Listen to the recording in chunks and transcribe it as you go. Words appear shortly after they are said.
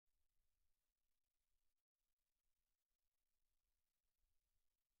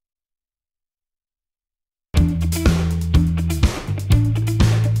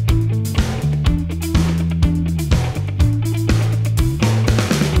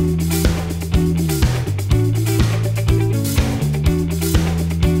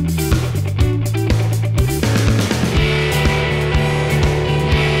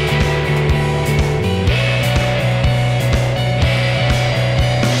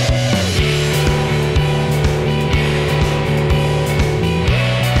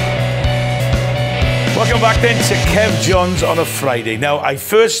Welcome back then to Kev Johns on a Friday. Now, I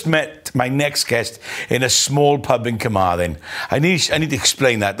first met my next guest in a small pub in Carmarthen. I need to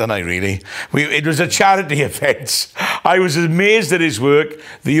explain that, don't I, really? It was a charity event. I was amazed at his work.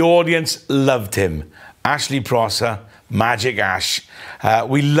 The audience loved him. Ashley Prosser, Magic Ash.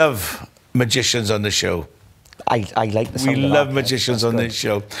 We love magicians on the show. I like the sound We of love that, magicians on this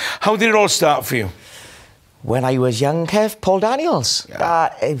show. How did it all start for you? When I was young, Kev, Paul Daniels. Yeah.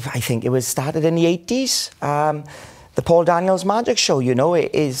 I think it was started in the 80s. The Paul Daniels Magic Show, you know, I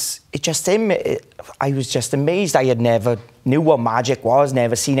was just amazed. I had never knew what magic was,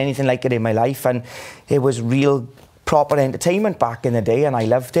 never seen anything like it in my life, and it was real proper entertainment back in the day, and I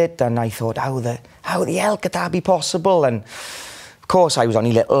loved it. And I thought, how the hell could that be possible? And of course, I was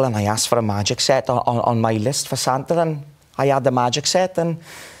only little, and I asked for a magic set on my list for Santa, and I had the magic set, and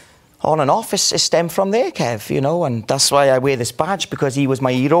on and off, it stemmed from there, Kev, you know, and that's why I wear this badge, because he was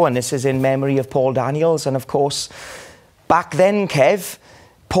my hero, and this is in memory of Paul Daniels. And of course, back then, Kev,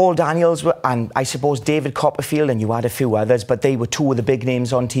 Paul Daniels and I suppose David Copperfield, and you had a few others, but they were two of the big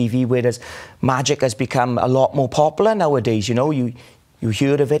names on TV, whereas magic has become a lot more popular nowadays. You know, you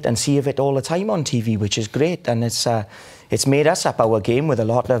hear of it and see of it all the time on TV, which is great, and it's made us up our game with a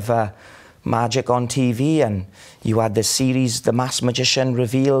lot of magic on TV. And you had this series, The Masked Magician,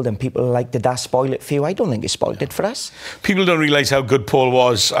 revealed, and people like, did that spoil it for you? I don't think it spoiled it for us. People don't realise how good Paul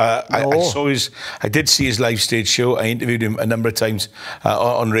was. I did see his live stage show. I interviewed him a number of times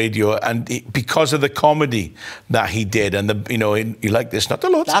on radio, and because of the comedy that he did, and you like this, not a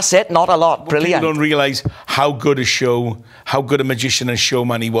lot. That's it, not a lot. Brilliant. People don't realise how good a show, how good a magician and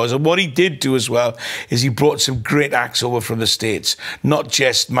showman he was. And what he did do as well is he brought some great acts over from the States, not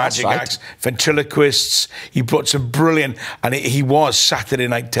just magic acts, ventriloquists. He brought some brilliant, and he was Saturday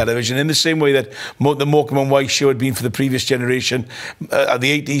night television in the same way that the Morecambe and Weiss show had been for the previous generation.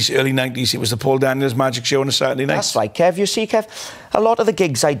 The 80s, early 90s, it was the Paul Daniels Magic Show on a Saturday night. That's right, Kev. You see, Kev, a lot of the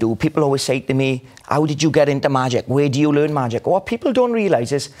gigs I do, people always say to me, how did you get into magic? Where do you learn magic? What people don't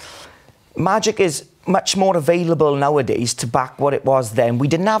realise is magic is much more available nowadays to back what it was then. We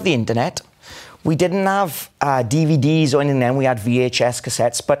didn't have the internet. We didn't have DVDs or anything then. We had VHS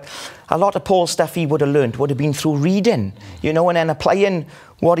cassettes. But a lot of Paul's stuff he would have learnt would have been through reading, you know, and then applying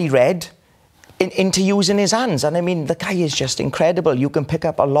what he read into using his hands. And I mean, the guy is just incredible. You can pick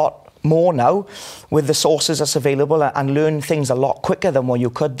up a lot more now with the sources that's available and learn things a lot quicker than what you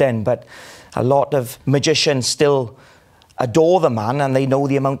could then. But a lot of magicians still adore the man, and they know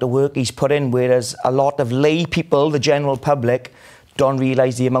the amount of work he's put in, whereas a lot of lay people, the general public, don't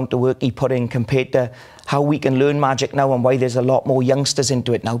realise the amount of work he put in compared to how we can learn magic now, and why there's a lot more youngsters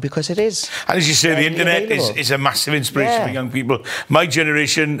into it now, because it is. And as you say, the internet is a massive inspiration for young people. My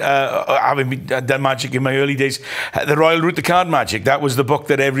generation, having done magic in my early days, The Royal Route to Card Magic, that was the book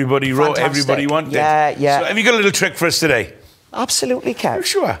that everybody wrote, everybody wanted. Yeah. So have you got a little trick for us today? Absolutely, Kev. You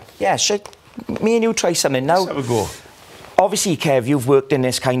sure? Yeah, should me and you try something now? Let's have a go. Obviously, Kev, you've worked in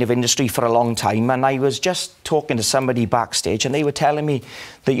this kind of industry for a long time, and I was just talking to somebody backstage, and they were telling me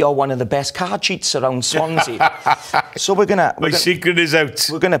that you're one of the best card cheats around Swansea. So My secret is out.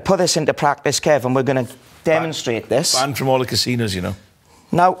 We're going to put this into practice, Kev, and we're going to demonstrate this. Banned from all the casinos, you know.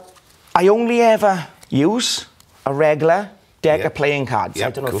 Now, I only ever use a regular deck of playing cards. I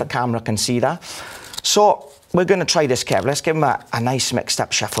don't know if the camera can see that. So we're going to try this, Kev. Let's give him a nice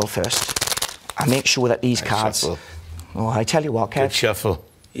mixed-up shuffle first, and make sure that these cards... Shuffle. Oh, I tell you what, Kev. Good shuffle.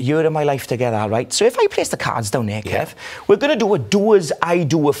 Year of my life together, right? So if I place the cards down there, Kev, we're going to do a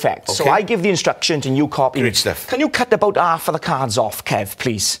do-as-I-do effect. Okay. So I give the instructions and you copy. Great stuff. Can you cut about half of the cards off, Kev,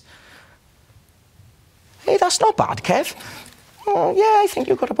 please? Hey, that's not bad, Kev. Oh, yeah, I think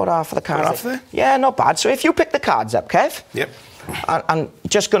you've got about half of the cards. Half there? Yeah, not bad. So if you pick the cards up, Kev. Yep. And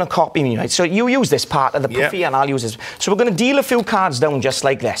just going to copy me, right? So you use this part of the puffy and I'll use this. So we're going to deal a few cards down just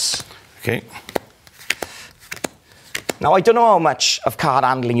like this. Okay. Now, I don't know how much of card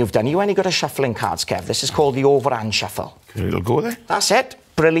handling you've done. You only got a shuffling cards, Kev. This is called the overhand shuffle. It'll go there. That's it.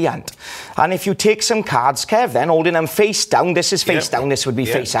 Brilliant. And if you take some cards, Kev, then holding them face down, this is face down, this would be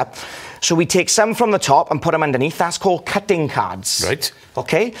face up. So we take some from the top and put them underneath. That's called cutting cards. Right.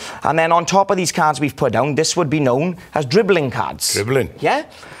 Okay? And then on top of these cards we've put down, this would be known as dribbling cards. Dribbling. Yeah?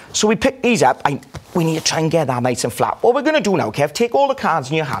 So we pick these up. We need to try and get that nice and flat. What we're going to do now, Kev, take all the cards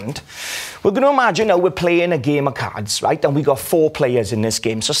in your hand. We're going to imagine now we're playing a game of cards, right? And we got 4 players in this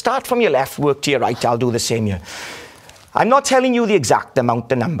game. So start from your left, work to your right. I'll do the same here. I'm not telling you the exact amount,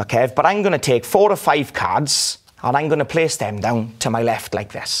 the number, Kev, but I'm going to take 4 or 5 cards and I'm going to place them down to my left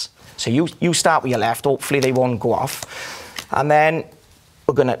like this. So you start with your left. Hopefully they won't go off. And then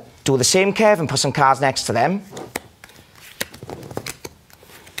we're going to do the same, Kev, and put some cards next to them.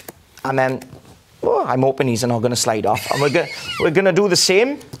 And then Oh, I'm hoping he's not going to slide off. And we're gonna do the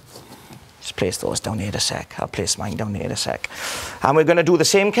same. Just place those down here a sec. I'll place mine down here a sec. And we're going to do the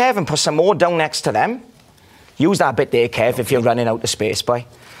same, Kev, and put some more down next to them. Use that bit there, Kev, if you're running out of space, boy.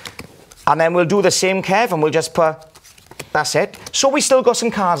 And then we'll do the same, Kev, and we'll just put... That's it. So we still got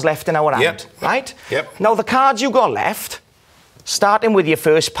some cards left in our hand, right? Yep. Now, the cards you got left, starting with your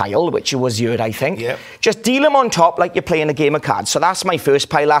first pile, which was yours, I think, just deal them on top like you're playing a game of cards. So that's my first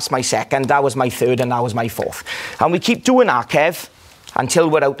pile, that's my second, that was my third, and that was my fourth. And we keep doing that, Kev, until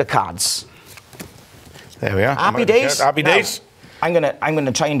we're out the cards. There we are. Happy days. Happy days. I'm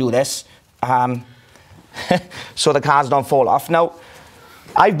gonna try and do this, so the cards don't fall off. Now,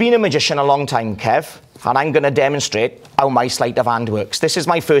 I've been a magician a long time, Kev, and I'm gonna demonstrate how my sleight of hand works. This is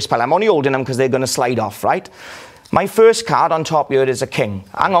my first pile. I'm only holding them because they're gonna slide off, right? My first card on top here is a king.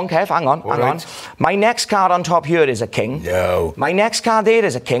 Hang on, Kev, hang on. My next card on top here is a king. No. My next card there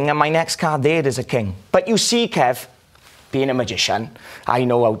is a king, and my next card there is a king. But you see, Kev, being a magician, I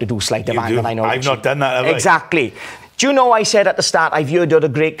know how to do sleight of hand, and I know... I've not done that, have I? Exactly. Do you know I said at the start I've heard of a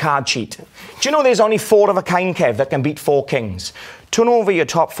great card cheat? Do you know there's only 4 of a kind, Kev, that can beat 4 kings? Turn over your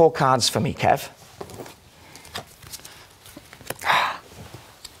top 4 cards for me, Kev.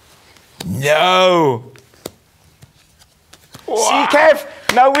 No. See, Kev?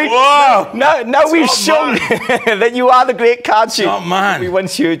 Now we've shown that you are the great card cheat. Oh, man. We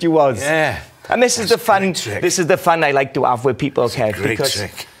once heard you was. Yeah. And this is the fun. This is the fun I like to have with people, Kev. Great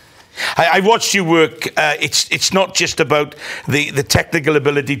trick. I watched you work. It's not just about the technical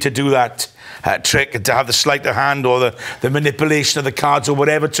ability to do that trick and to have the sleight of hand or the manipulation of the cards or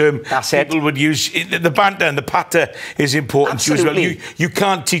whatever term people would use. The banter and the patter is important to you as well. You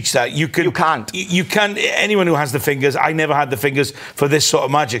can't teach that. You can't. Anyone who has the fingers. I never had the fingers for this sort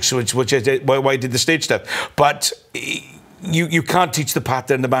of magic, so it's why I did the stage stuff. But you can't teach the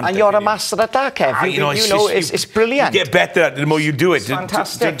pattern and the banter. And you're a master at that, Kev. It's brilliant. You get better at it the more you do it. It's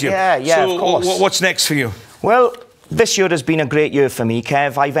fantastic. Don't you? Yeah, so of course. What's next for you? Well, this year has been a great year for me,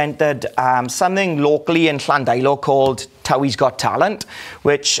 Kev. I've entered something locally in Llandilo called Towie's Got Talent,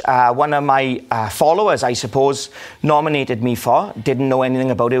 which one of my followers, I suppose, nominated me for. Didn't know anything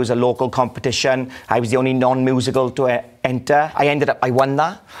about it. It was a local competition. I was the only non-musical to enter. I won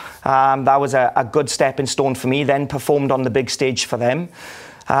that. That was a good stepping stone for me. Then performed on the big stage for them.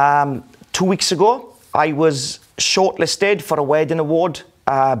 2 weeks ago, I was shortlisted for a wedding award,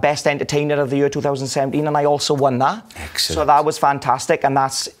 Best Entertainer of the Year 2017, and I also won that. Excellent. So that was fantastic, and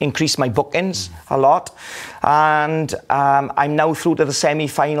that's increased my bookings a lot. And I'm now through to the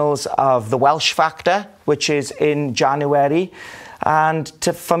semi-finals of the Welsh Factor, which is in January. And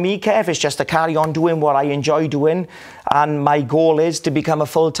for me, Kev, it's just to carry on doing what I enjoy doing. And my goal is to become a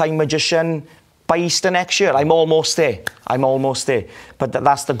full-time magician by Easter next year. I'm almost there. But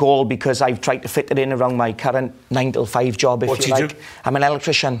that's the goal, because I've tried to fit it in around my current 9 till 5 job, if you like. Do? I'm an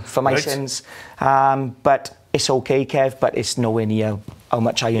electrician for my sins. But it's okay, Kev, but it's nowhere near how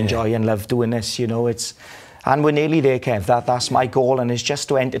much I enjoy and love doing this, you know. And we're nearly there, Kev. That's my goal, and it's just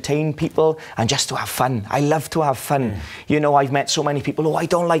to entertain people and just to have fun. I love to have fun. You know, I've met so many people, I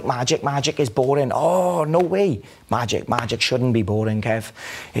don't like magic. Magic is boring. Oh, no way. Magic shouldn't be boring, Kev.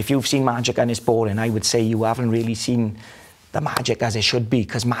 If you've seen magic and it's boring, I would say you haven't really seen the magic as it should be,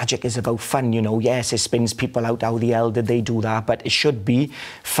 because magic is about fun, you know. Yes, it spins people out. How the hell did they do that? But it should be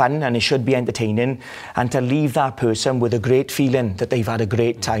fun and it should be entertaining, and to leave that person with a great feeling that they've had a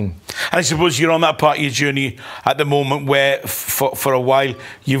great time. And I suppose you're on that part of your journey at the moment where for a while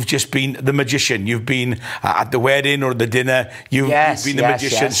you've just been the magician. You've been at the wedding or the dinner. You've been the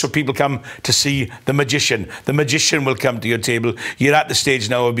magician. So people come to see the magician. The magician will come to your table. You're at the stage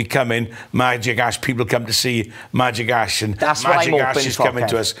now of becoming Magic Ash. People come to see Magic Ash, and that's Magic what I'm Ash hoping is for, coming Kev.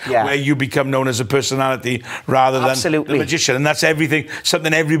 to us, where you become known as a personality rather than the magician. And that's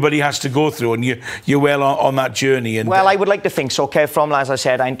something everybody has to go through, and you're well on that journey. And well, I would like to think so, Kev. From, as I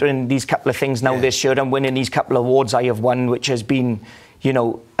said, I'm doing these couple of things now this year, and winning these couple of awards I have won, which has been, you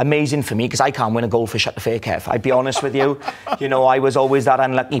know, amazing for me, because I can't win a goldfish at the fair, Kev. I'd be honest with you. You know, I was always that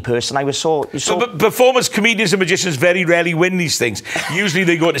unlucky person. I was so But performers, comedians and magicians very rarely win these things. Usually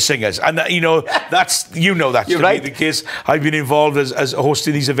they go to singers. And, you know, that's to be the case. I've been involved as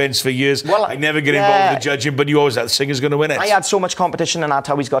hosting these events for years. Well, I never get involved with the judging, but you always have the singer's going to win it. I had so much competition, and that's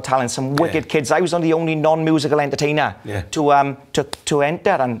how he's got talent. Some wicked kids. I was the only non-musical entertainer to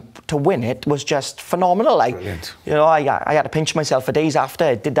enter, and to win it was just phenomenal. Brilliant. You know, I had to pinch myself for days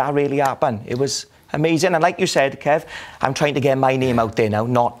after. Did that really happen? It was amazing. And like you said, Kev, I'm trying to get my name out there now,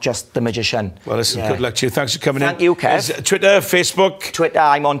 not just the magician. Well, listen, good luck to you. Thanks for coming in. Thank you, Kev. There's Twitter, Facebook? Twitter,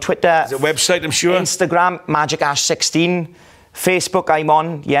 I'm on Twitter. There's a website, I'm sure. Instagram, Magic Ash 16. Facebook I'm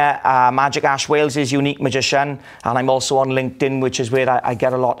on, Magic Ash Wales is Unique Magician, and I'm also on LinkedIn, which is where I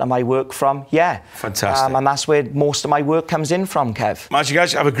get a lot of my work from. Fantastic. And that's where most of my work comes in from, Kev. Magic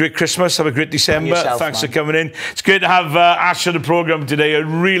Ash, have a great Christmas, have a great December. Yourself, thanks man. for coming in. It's great to have Ash on the programme today, a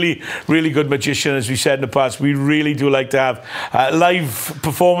really, really good magician. As we said in the past, we really do like to have live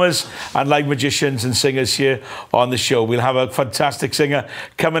performers and live magicians and singers here on the show. We'll have a fantastic singer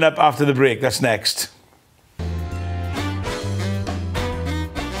coming up after the break. That's next.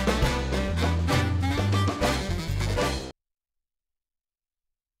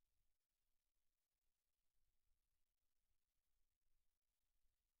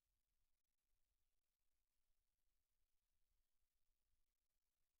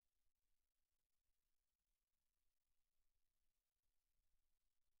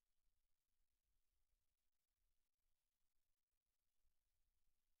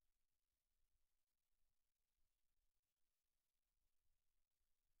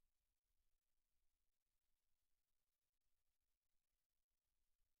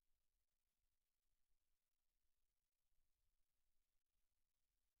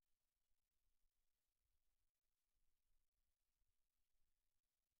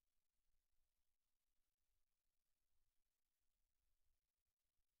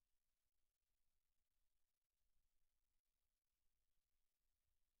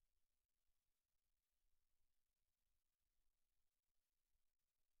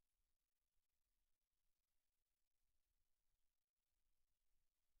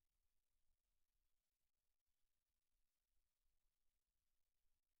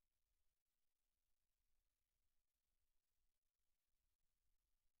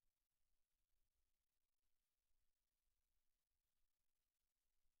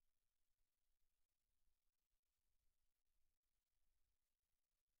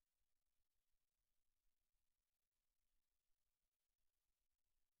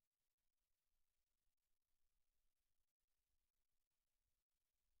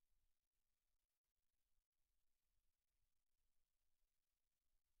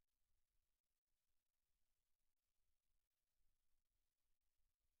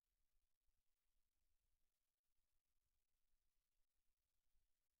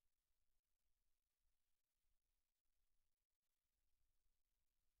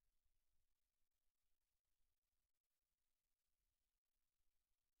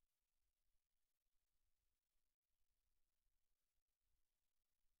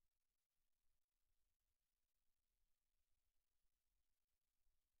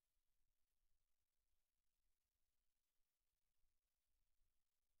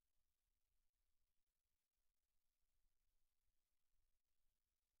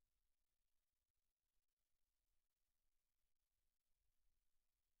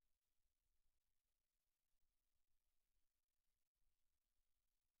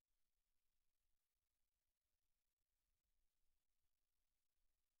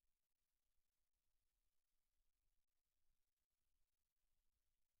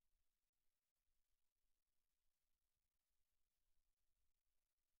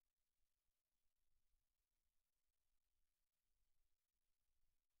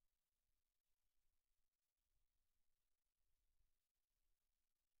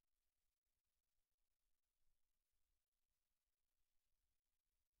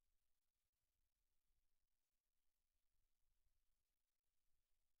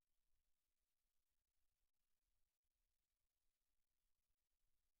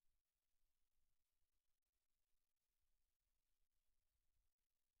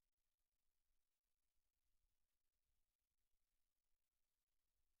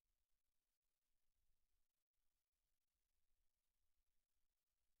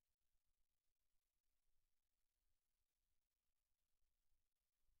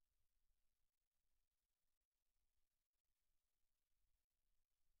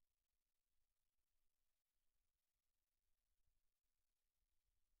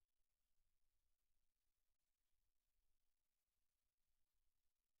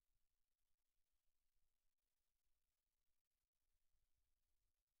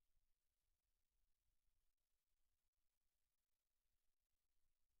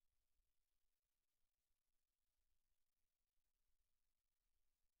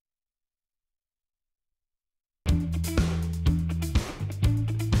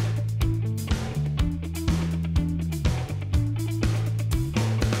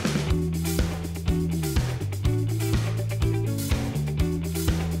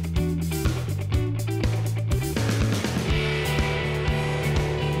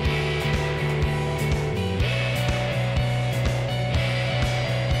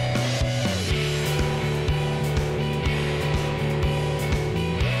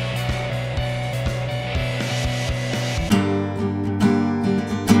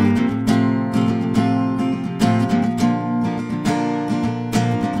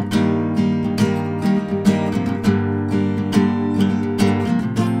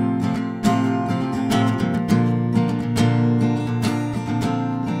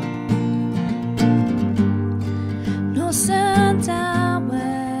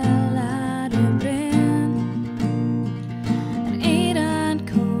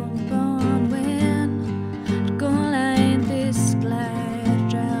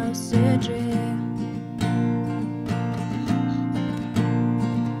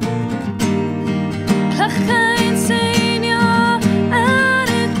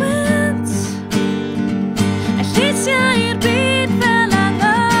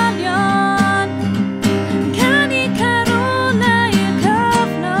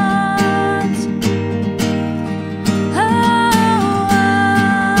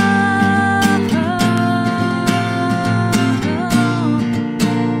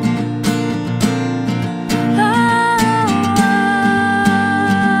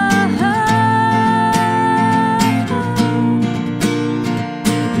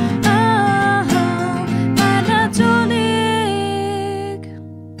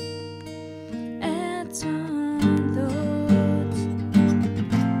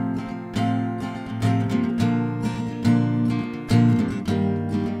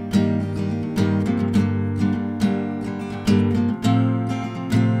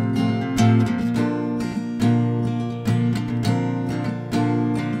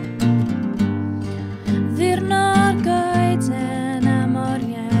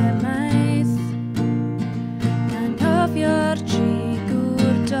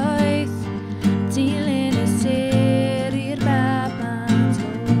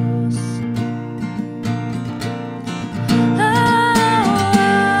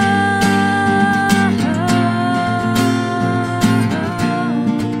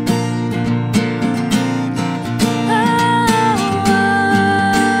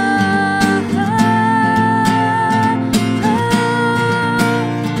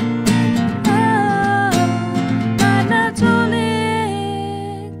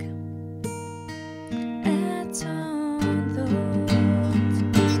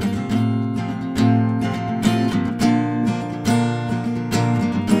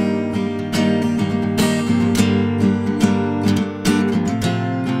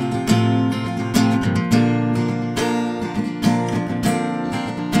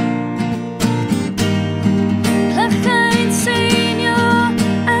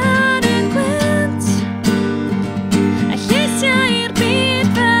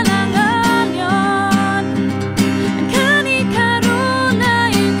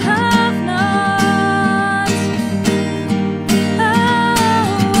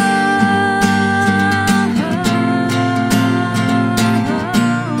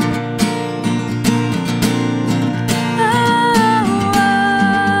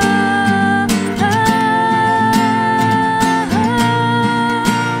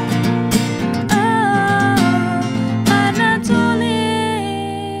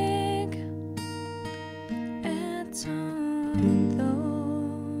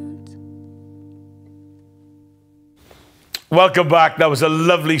 Welcome back. That was a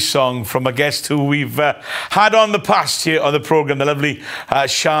lovely song from a guest who we've had on the past here on the programme, the lovely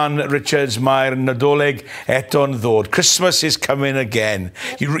Sian Richards, Mae'r Nadolig Eton Ddod. Christmas is coming again.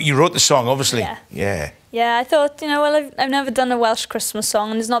 You wrote the song, obviously. Yeah. Yeah, I thought, you know, well, I've never done a Welsh Christmas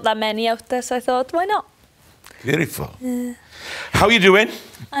song and there's not that many out there, so I thought, why not? Beautiful. Yeah. How are you doing?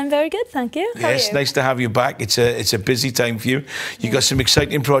 I'm very good, thank you. How yes, are you? Nice to have you back. It's a busy time for you. You got some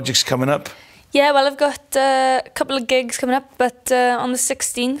exciting projects coming up? Yeah, well, I've got a couple of gigs coming up, but on the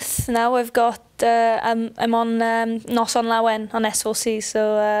 16th now I've got, I'm on Nos on Lawen on S4C,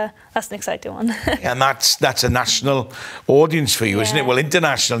 so that's an exciting one. And that's a national audience for you, isn't it? Well,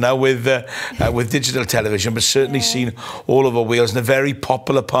 international now with digital television, but certainly seen all over Wales and a very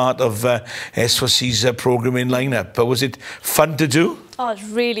popular part of S4C's programming lineup. But was it fun to do? Oh, it's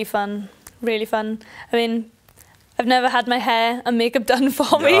really fun, really fun. I mean, I've never had my hair and makeup done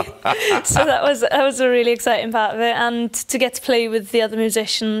for me, so that was a really exciting part of it. And to get to play with the other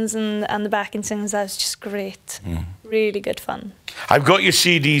musicians and the backing singers, that was just great. Really good fun. I've got your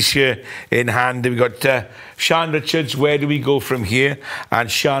CDs here in hand. We've got Sian Richards, Where Do We Go From Here? And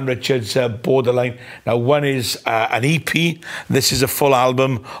Sian Richards, Borderline. Now, one is an EP. This is a full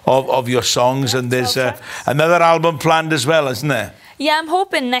album of your songs, and there's another album planned as well, isn't there? Yeah, I'm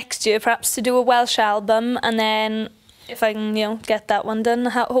hoping next year perhaps to do a Welsh album, and then if I can, you know, get that one done,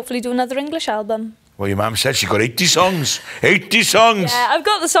 hopefully do another English album. Well, your mum said she got 80 songs. 80 songs! Yeah, I've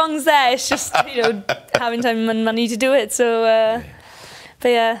got the songs there. It's just, you know, having time and money to do it. So, but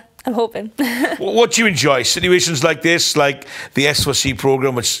yeah, I'm hoping. What do you enjoy? Situations like this, like the S4C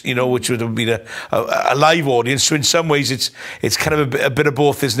programme, which would have been a live audience. So in some ways, it's kind of a bit of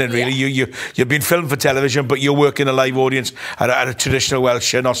both, isn't it? Really, you're being filmed for television, but you're working a live audience at a traditional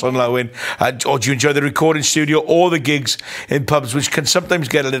Welsh Nos on Lawen. Or do you enjoy the recording studio or the gigs in pubs, which can sometimes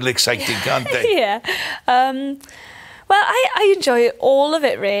get a little exciting, can't they? Yeah. Well, I enjoy all of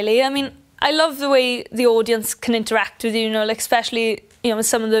it, really. I mean, I love the way the audience can interact with you. You know, like especially, you know, with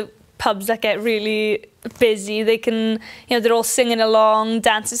some of the pubs that get really busy, they can, you know, they're all singing along,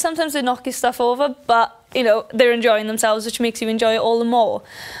 dancing. Sometimes they knock your stuff over, but, you know, they're enjoying themselves, which makes you enjoy it all the more.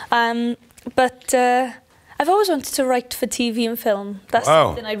 But I've always wanted to write for TV and film. That's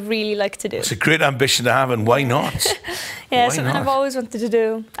something I'd really like to do. It's a great ambition to have, and why not? Yeah, something I've always wanted to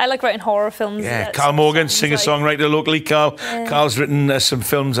do. I like writing horror films. Yeah, Carl Morgan, singer-songwriter locally. Carl's written some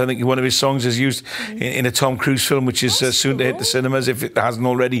films. I think one of his songs is used in a Tom Cruise film, which is soon to hit the cinemas if it hasn't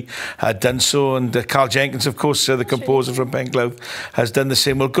already done so. And Carl Jenkins, of course, the composer from Penclough, has done the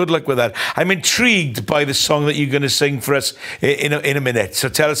same. Well, good luck with that. I'm intrigued by the song that you're going to sing for us in a minute. So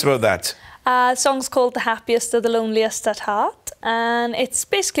tell us about that. The song's called The Happiest or the Loneliest at Heart, and it's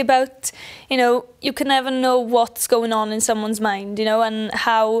basically about, you know, you can never know what's going on in someone's mind, you know, and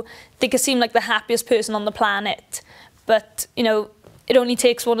how they can seem like the happiest person on the planet, but, you know, it only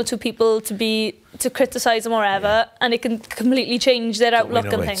takes one or two people to criticise them or whatever, and it can completely change their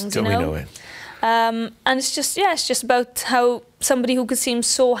outlook on things, you know. And it's just about how somebody who could seem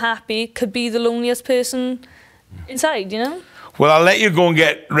so happy could be the loneliest person inside, you know. Well, I'll let you go and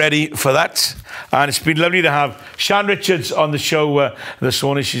get ready for that. And it's been lovely to have Sian Richards on the show this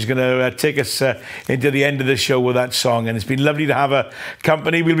morning. She's going to take us into the end of the show with that song. And it's been lovely to have her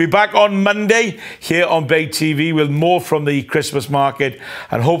company. We'll be back on Monday here on Bay TV with more from the Christmas market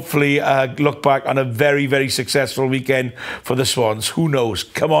and hopefully look back on a very, very successful weekend for the Swans. Who knows?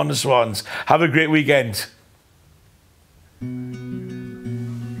 Come on, the Swans. Have a great weekend.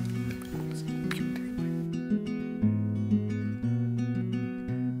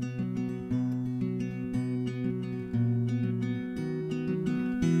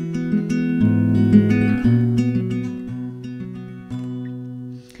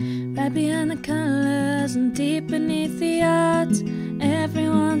 Behind the colours and deep beneath the art,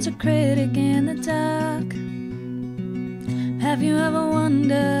 everyone's a critic in the dark. Have you ever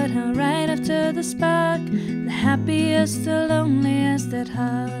wondered how right after the spark, the happiest, the loneliest at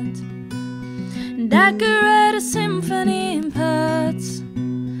heart? And I could write a symphony in parts,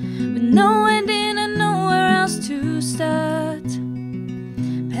 with no ending and nowhere else to start.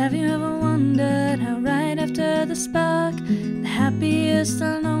 But have you ever wondered how right after the spark, the happiest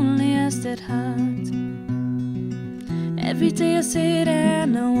and loneliest at heart? Every day I sit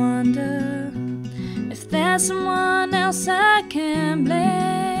and I wonder if there's someone else I can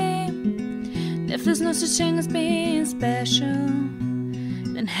blame. If there's no such thing as being special,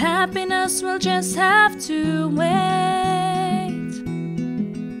 then happiness will just have to wait.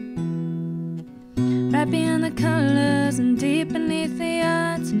 Right behind the colors and deep beneath the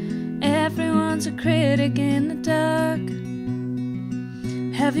art, everyone's a critic in the dark.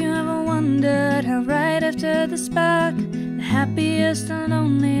 Have you ever wondered how right after the spark, the happiest and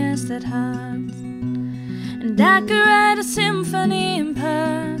loneliest at heart. And I could write a symphony in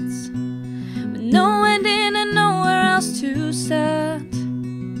parts, with no ending and nowhere else to start.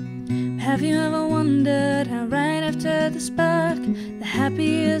 Have you ever wondered how right after the spark, the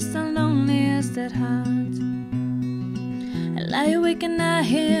happiest and loneliest at heart? I lie awake and I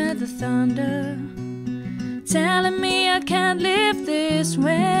hear the thunder telling me I can't live this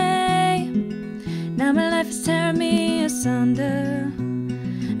way. Now my life is tearing me asunder.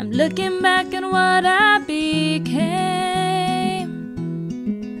 I'm looking back at what I became.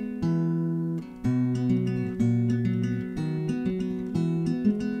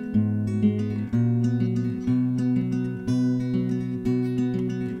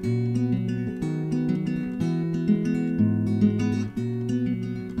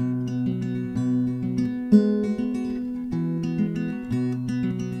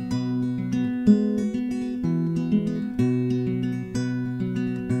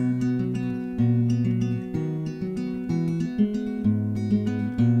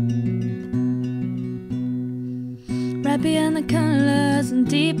 Right beyond the colors and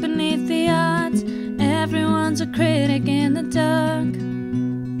deep beneath the art, everyone's a critic in the dark.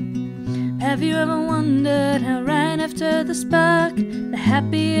 Have you ever wondered how right after the spark, the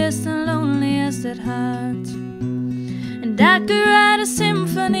happiest and loneliest at heart? And I could write a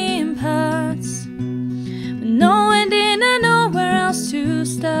symphony in parts, with no ending and nowhere else to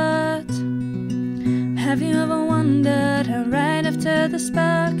start. Have you ever wondered how right after the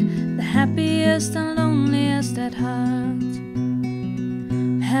spark, the happiest and loneliest at heart?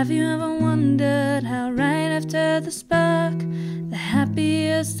 Have you ever wondered how right after the spark, the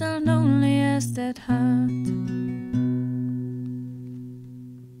happiest and loneliest at heart?